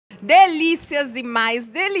Delícias e mais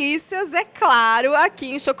delícias, é claro,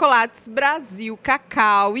 aqui em Chocolates Brasil,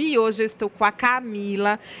 Cacau. E hoje eu estou com a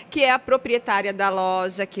Camila, que é a proprietária da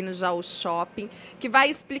loja aqui no Jaú Shopping, que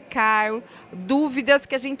vai explicar dúvidas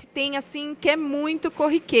que a gente tem, assim, que é muito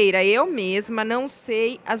corriqueira. Eu mesma não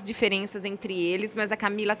sei as diferenças entre eles, mas a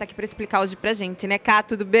Camila está aqui para explicar hoje pra gente, né, Cá?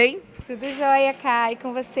 Tudo bem? Tudo jóia, Kai,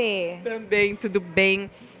 com você? Também, tudo bem.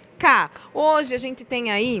 Cá, hoje a gente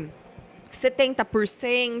tem aí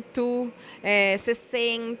 70%,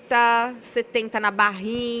 60%, 70% na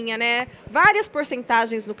barrinha, né? Várias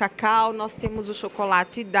porcentagens no cacau. Nós temos o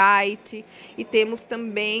chocolate diet e temos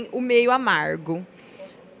também o meio amargo.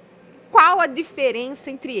 Qual a diferença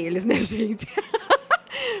entre eles, né, gente?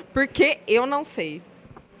 Porque eu não sei.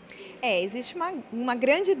 Existe uma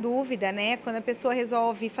grande dúvida, né? Quando a pessoa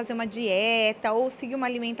resolve fazer uma dieta ou seguir uma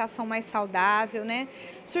alimentação mais saudável, né?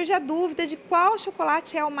 Surge a dúvida de qual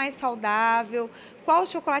chocolate é o mais saudável, qual o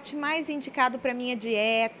chocolate mais indicado para minha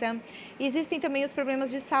dieta. Existem também os problemas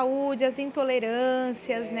de saúde, as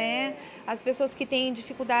intolerâncias, né? As pessoas que têm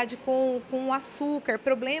dificuldade com o açúcar,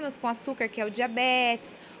 problemas com açúcar, que é o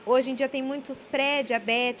diabetes. Hoje em dia tem muitos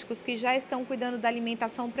pré-diabéticos que já estão cuidando da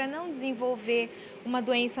alimentação para não desenvolver uma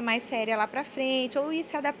doença mais séria lá para frente, ou ir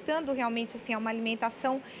se adaptando realmente assim a uma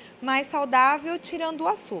alimentação mais saudável, tirando o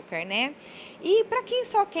açúcar, né? E para quem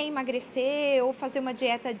só quer emagrecer ou fazer uma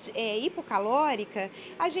dieta hipocalórica,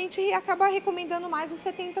 a gente acaba recomendando mais os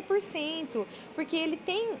 70%, porque ele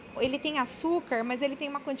tem açúcar, mas ele tem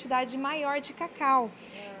uma quantidade maior de cacau.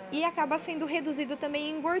 E acaba sendo reduzido também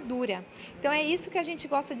em gordura. Então é isso que a gente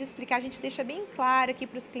gosta de explicar, a gente deixa bem claro aqui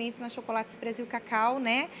para os clientes na Chocolates Brasil Cacau,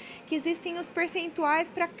 né? Que existem os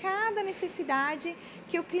percentuais para cada necessidade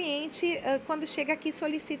que o cliente, quando chega aqui,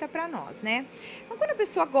 solicita para nós, né? Então quando a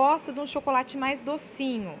pessoa gosta de um chocolate mais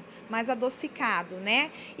docinho, mais adocicado,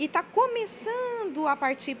 né? E está começando a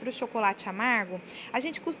partir para o chocolate amargo, a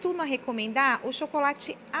gente costuma recomendar o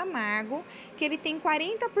chocolate amargo, que ele tem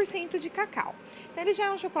 40% de cacau. Então ele já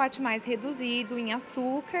é um chocolate mais reduzido em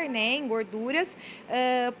açúcar, né? Em gorduras,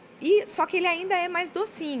 só que ele ainda é mais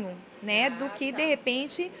docinho, né? Do que, de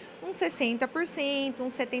repente, uns 60%,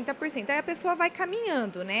 uns 70%. Aí a pessoa vai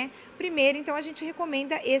caminhando, né? Primeiro, então, a gente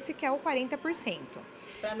recomenda esse que é o 40%.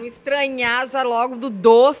 Para não estranhar já logo do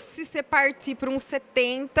doce, você partir para uns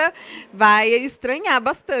 70, vai estranhar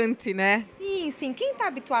bastante, né? Sim, sim. Quem está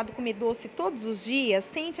habituado a comer doce todos os dias,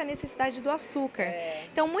 sente a necessidade do açúcar.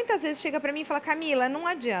 Então, muitas vezes chega para mim e fala, Camila, não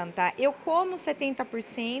adianta, eu como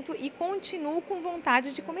 70% e continuo com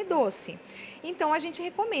vontade de comer doce. Então, a gente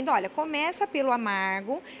recomenda, olha, começa pelo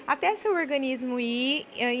amargo, até seu organismo ir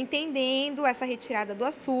entendendo essa retirada do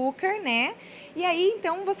açúcar, né? E aí,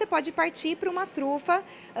 então, você pode partir para uma trufa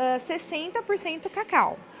 60%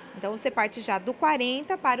 cacau. Então, você parte já do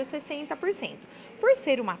 40% para o 60%. Por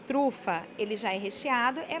ser uma trufa, ele já é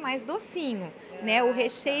recheado, é mais docinho, né? O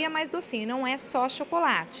recheio é mais docinho, não é só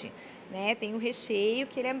chocolate, né? Tem o recheio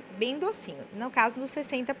que ele é bem docinho, no caso do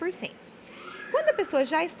 60%. Quando a pessoa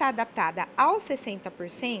já está adaptada aos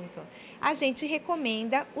 60%, a gente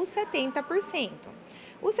recomenda os 70%.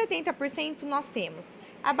 Os 70% nós temos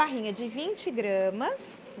a barrinha de 20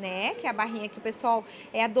 gramas, né? Que é a barrinha que o pessoal,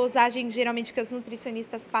 é a dosagem geralmente que os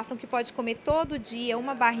nutricionistas passam, que pode comer todo dia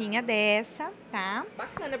uma barrinha dessa, tá?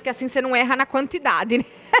 Bacana, porque assim você não erra na quantidade, né?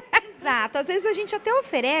 Exato, às vezes a gente até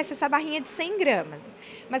oferece essa barrinha de 100 gramas,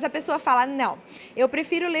 mas a pessoa fala, não, eu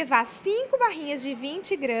prefiro levar 5 barrinhas de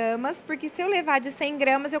 20 gramas, porque se eu levar de 100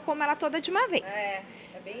 gramas, eu como ela toda de uma vez. É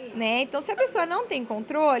bem isso. Né? Então, se a pessoa não tem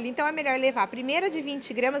controle, então é melhor levar a primeira de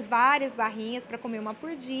 20 gramas, várias barrinhas para comer uma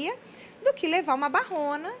por dia, do que levar uma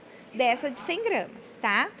barrona dessa de 100 gramas,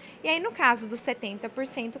 tá? E aí, no caso do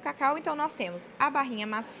 70% cacau, então nós temos a barrinha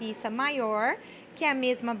maciça maior, que é a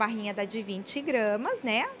mesma barrinha da de 20 gramas,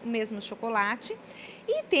 né? O mesmo chocolate.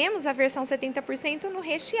 E temos a versão 70% no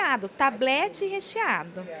recheado, tablete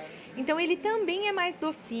recheado. Então, ele também é mais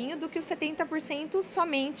docinho do que o 70%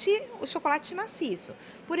 somente o chocolate maciço.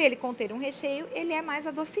 Por ele conter um recheio, ele é mais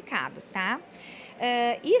adocicado, tá?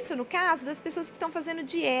 Isso no caso das pessoas que estão fazendo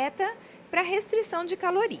dieta para restrição de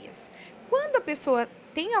calorias. Quando a pessoa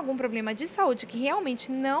tem algum problema de saúde que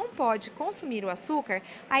realmente não pode consumir o açúcar,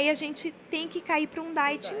 aí a gente tem que cair para um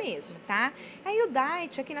diet mesmo, tá? Aí o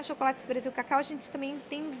diet, aqui na Chocolates Brasil Cacau, a gente também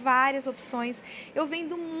tem várias opções. Eu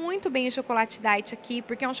vendo muito bem o chocolate diet aqui,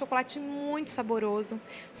 porque é um chocolate muito saboroso.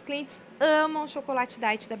 Os clientes amam o chocolate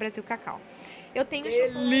diet da Brasil Cacau. Eu tenho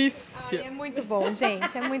delícia! Ai, é muito bom,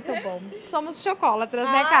 gente, é muito bom. Somos chocolatras,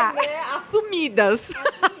 né, Cá? Né? Assumidas.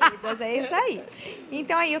 Assumidas, é isso aí.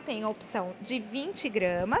 Então, aí eu tenho a opção de 20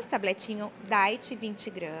 gramas, tabletinho diet 20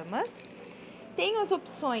 gramas. Tem as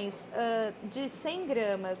opções de 100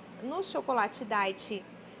 gramas no chocolate diet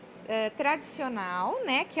tradicional,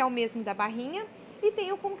 né, que é o mesmo da barrinha, e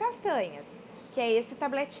tem o com castanhas, que é esse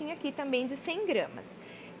tabletinho aqui também de 100 gramas.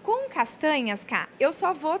 Com castanhas, cá, eu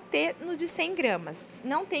só vou ter no de 100 gramas,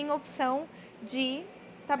 não tem opção de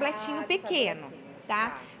tabletinho pequeno,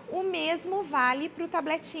 tá? O mesmo vale para o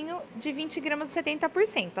tabletinho de 20 gramas de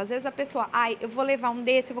 70%. Às vezes a pessoa, eu vou levar um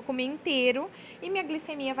desse, eu vou comer inteiro e minha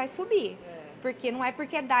glicemia vai subir. Porque não é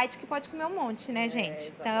porque é diet que pode comer um monte, né,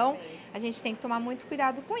 gente? Então, a gente tem que tomar muito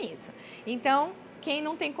cuidado com isso. Então, quem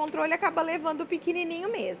não tem controle acaba levando o pequenininho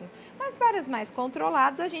mesmo. Mas para os mais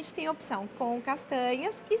controlados, a gente tem a opção com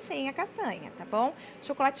castanhas e sem a castanha, tá bom?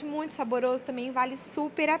 Chocolate muito saboroso também vale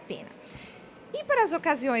super a pena. E para as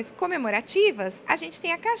ocasiões comemorativas, a gente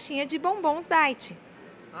tem a caixinha de bombons diet.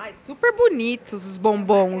 Ai, super bonitos os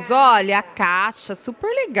bombons, olha, a caixa, super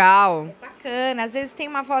legal. Bacana, às vezes tem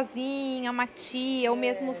uma vozinha, uma tia, ou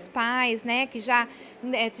mesmo os pais, né, que já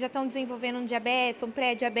estão desenvolvendo um diabetes, um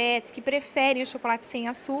pré-diabetes, que preferem o chocolate sem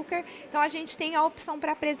açúcar. Então, a gente tem a opção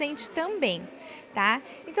para presente também, tá?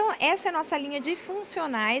 Então, essa é a nossa linha de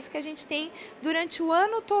funcionais que a gente tem durante o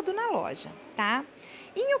ano todo na loja, tá?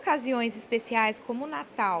 Em ocasiões especiais como o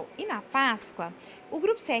Natal e na Páscoa, o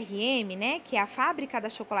grupo CRM, né, que é a fábrica da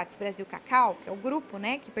Chocolates Brasil Cacau, que é o grupo,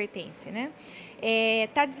 né, que pertence, né,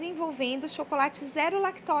 tá desenvolvendo chocolate zero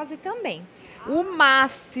lactose também. O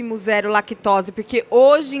máximo zero lactose, porque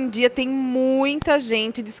hoje em dia tem muita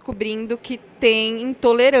gente descobrindo que tem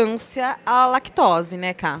intolerância à lactose,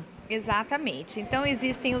 né, Cá? Exatamente. Então,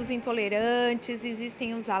 existem os intolerantes,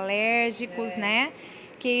 existem os alérgicos, né?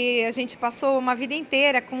 Que a gente passou uma vida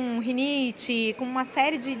inteira com rinite, com uma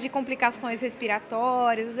série de complicações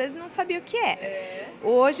respiratórias, às vezes não sabia o que é.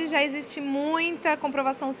 Hoje já existe muita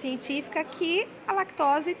comprovação científica que a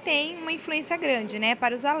lactose tem uma influência grande, né,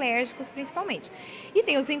 para os alérgicos principalmente. E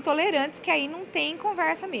tem os intolerantes que aí não tem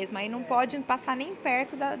conversa mesmo, aí não pode passar nem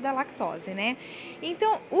perto da lactose, né.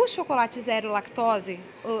 Então, o chocolate zero lactose,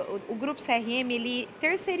 o grupo CRM, ele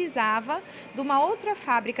terceirizava de uma outra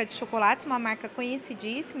fábrica de chocolates, uma marca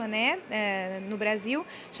conhecidíssima, né, no Brasil,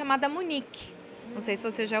 chamada Munique. Não sei se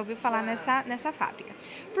você já ouviu falar nessa fábrica.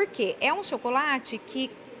 Porque é um chocolate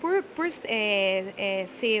que,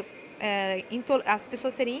 as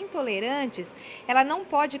pessoas serem intolerantes, ela não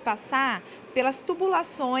pode passar pelas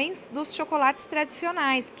tubulações dos chocolates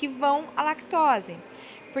tradicionais, que vão à lactose.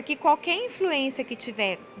 Porque qualquer influência que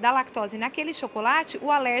tiver da lactose naquele chocolate,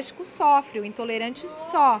 o alérgico sofre, o intolerante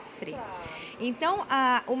sofre. Então,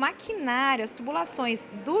 o maquinário, as tubulações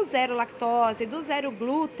do zero lactose, do zero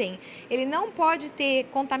glúten, ele não pode ter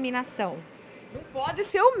contaminação. Não pode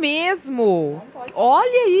ser o mesmo.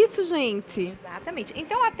 Olha isso, gente. Exatamente.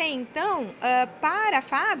 Então, até então, para a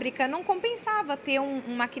fábrica, não compensava ter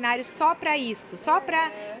um maquinário só para isso, só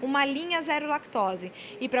para uma linha zero lactose.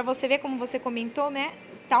 E para você ver, como você comentou, né?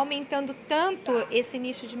 Está aumentando tanto esse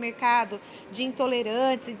nicho de mercado de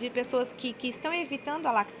intolerantes e de pessoas que estão evitando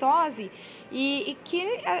a lactose e que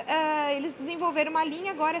eles desenvolveram uma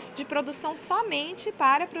linha agora de produção somente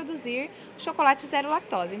para produzir chocolate zero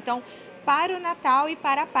lactose. Então, para o Natal e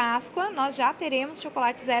para a Páscoa, nós já teremos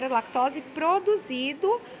chocolate zero lactose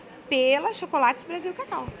produzido pela Chocolates Brasil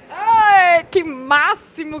Cacau. Ai, que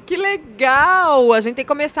máximo, que legal! A gente tem que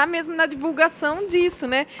começar mesmo na divulgação disso,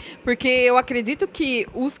 né? Porque eu acredito que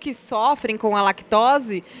os que sofrem com a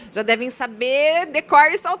lactose já devem saber de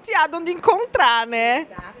cor e salteado onde encontrar, né?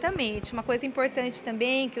 Exatamente. Uma coisa importante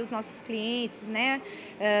também que os nossos clientes, né,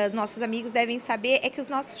 nossos amigos devem saber é que os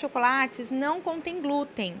nossos chocolates não contêm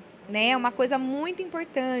glúten. Né? É uma coisa muito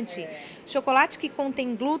importante. Chocolate que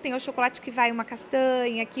contém glúten é o chocolate que vai uma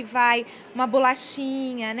castanha, que vai uma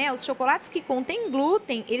bolachinha, né? Os chocolates que contêm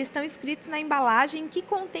glúten, eles estão escritos na embalagem que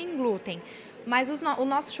contém glúten. Mas o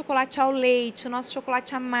nosso chocolate ao leite, o nosso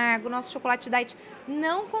chocolate amargo, o nosso chocolate diet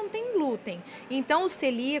não contém glúten. Então, os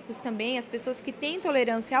celíacos também, as pessoas que têm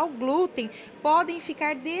intolerância ao glúten, podem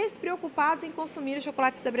ficar despreocupados em consumir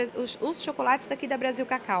os chocolates daqui da Brasil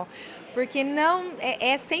Cacau. Porque não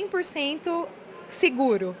é 100%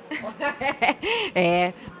 seguro.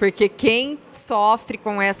 Porque quem sofre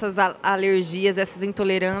com essas alergias, essas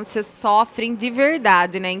intolerâncias, sofrem de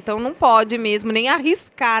verdade, né? Então, não pode mesmo nem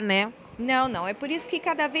arriscar, né? Não, não. É por isso que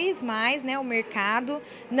cada vez mais, né, o mercado,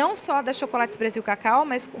 não só da Chocolates Brasil Cacau,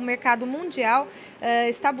 mas o mercado mundial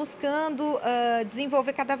está buscando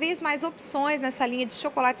desenvolver cada vez mais opções nessa linha de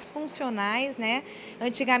chocolates funcionais, né?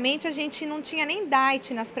 Antigamente a gente não tinha nem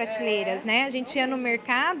diet nas prateleiras, né? A gente ia no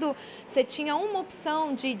mercado, você tinha uma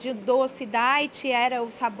opção de doce diet,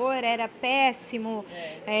 o sabor era péssimo,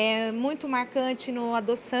 muito marcante no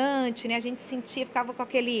adoçante, né? A gente sentia, ficava com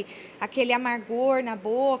aquele amargor na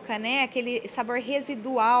boca, né? Aquele sabor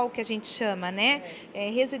residual que a gente chama, né?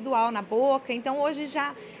 Residual na boca. Então hoje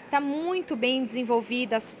já está muito bem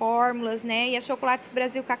desenvolvidas as fórmulas, né? E a Chocolates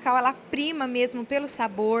Brasil Cacau, ela prima mesmo pelo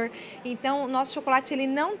sabor. Então o nosso chocolate, ele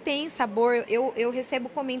não tem sabor. Eu recebo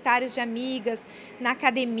comentários de amigas na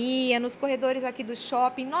academia, nos corredores aqui do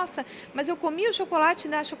shopping. Nossa, mas eu comi o chocolate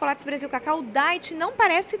da Chocolates Brasil Cacau, o diet não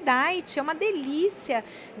parece diet, é uma delícia.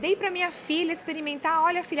 Dei para minha filha experimentar,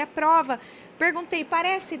 olha filha, prova. Perguntei,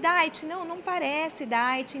 parece diet? Não, não parece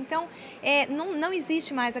diet. Então, não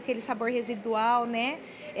existe mais aquele sabor residual, né?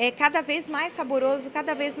 É cada vez mais saboroso,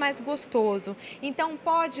 cada vez mais gostoso. Então,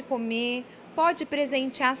 pode comer, pode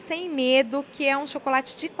presentear sem medo, que é um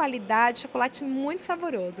chocolate de qualidade, chocolate muito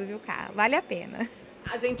saboroso, viu, cara? Vale a pena.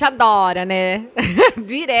 A gente adora, né?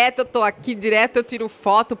 Direto eu tô aqui, direto eu tiro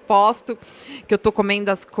foto, posto que eu tô comendo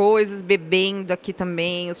as coisas, bebendo aqui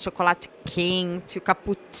também, o chocolate quente, o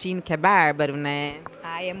cappuccino, que é bárbaro, né?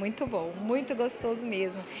 Ai, é muito bom, muito gostoso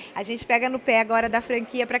mesmo. A gente pega no pé agora da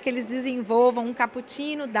franquia para que eles desenvolvam um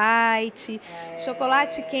cappuccino diet,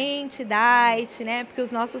 chocolate quente diet, né? Porque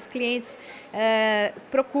os nossos clientes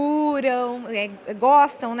procuram,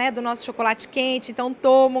 gostam, né, do nosso chocolate quente, então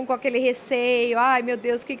tomam com aquele receio, ai meu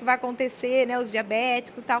Deus, o que vai acontecer, né, os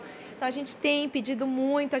diabéticos e tal. Então a gente tem pedido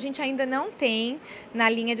muito, a gente ainda não tem na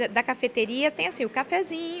linha da cafeteria, tem assim o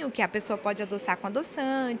cafezinho, que a pessoa pode adoçar com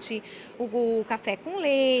adoçante, o café com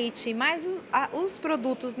leite, mas os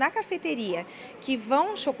produtos na cafeteria que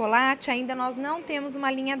vão chocolate, ainda nós não temos uma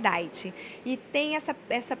linha diet. E tem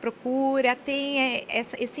essa procura, tem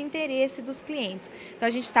esse interesse dos clientes. Então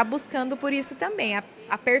a gente está buscando por isso também,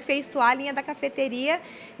 aperfeiçoar a linha da cafeteria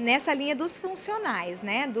nessa linha dos funcionais,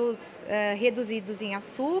 né? Dos reduzidos em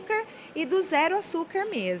açúcar e do zero açúcar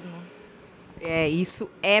mesmo. Isso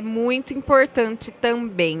é muito importante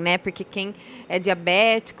também, né? Porque quem é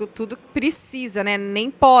diabético, tudo precisa, né? Nem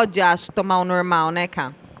pode, acho, tomar o normal, né,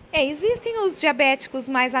 Cá? Existem os diabéticos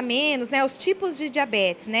mais a menos, né? Os tipos de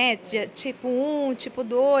diabetes, né? Tipo 1, tipo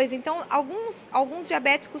 2. Então, alguns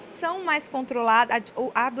diabéticos são mais controlados,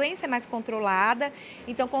 a doença é mais controlada,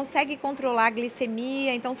 então consegue controlar a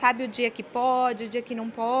glicemia, então sabe o dia que pode, o dia que não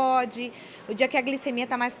pode, o dia que a glicemia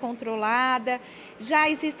está mais controlada. Já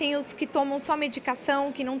existem os que tomam só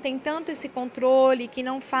medicação, que não tem tanto esse controle, que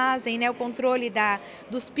não fazem, né, o controle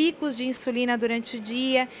dos picos de insulina durante o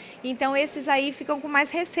dia. Então, esses aí ficam com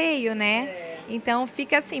mais receio, né? Então,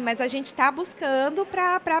 fica assim, mas a gente está buscando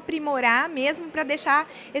para aprimorar mesmo, para deixar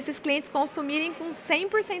esses clientes consumirem com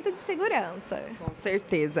 100% de segurança. Com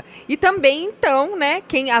certeza. E também, então, né,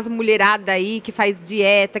 as mulherada aí que faz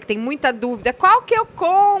dieta, que tem muita dúvida, qual que eu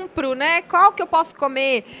compro, né? Qual que eu posso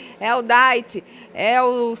comer? É o diet? É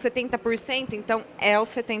o 70%? Então, é o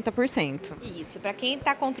 70%. Isso, para quem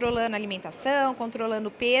está controlando a alimentação, controlando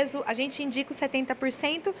o peso, a gente indica o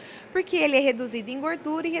 70% porque ele é reduzido em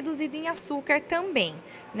gordura e reduzido em açúcar também,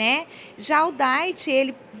 né? Já o diet,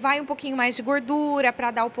 ele vai um pouquinho mais de gordura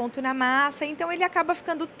para dar o ponto na massa, então ele acaba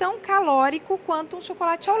ficando tão calórico quanto um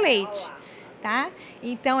chocolate ao leite. Tá?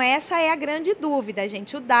 Então essa é a grande dúvida,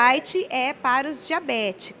 gente. O diet é para os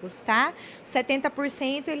diabéticos, tá? O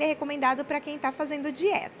 70% ele é recomendado para quem está fazendo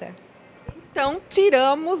dieta. Então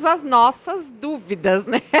tiramos as nossas dúvidas,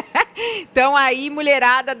 né? Então aí,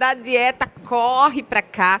 mulherada da dieta, corre para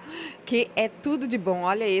cá, que é tudo de bom.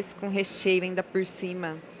 Olha esse com recheio ainda por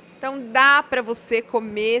cima. Então dá para você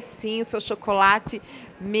comer sim o seu chocolate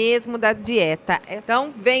mesmo da dieta.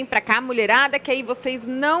 Então vem para cá, mulherada, que aí vocês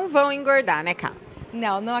não vão engordar, né, Cá?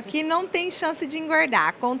 Não, aqui não tem chance de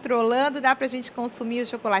engordar. Controlando, dá pra gente consumir o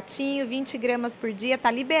chocolatinho, 20 gramas por dia, tá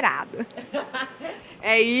liberado.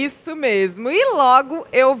 É isso mesmo. E logo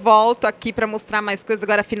eu volto aqui para mostrar mais coisas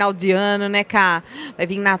agora final de ano, né, Cá? Vai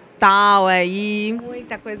vir Natal aí.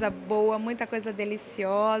 Muita coisa boa, muita coisa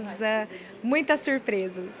deliciosa, muitas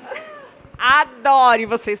surpresas. Adoro! E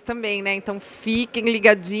vocês também, né? Então fiquem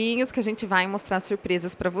ligadinhos que a gente vai mostrar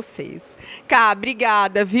surpresas para vocês. Cá,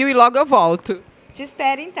 obrigada, viu? E logo eu volto. Te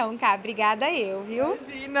espero então, Cá. Obrigada eu, viu?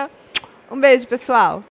 Imagina. Um beijo, pessoal.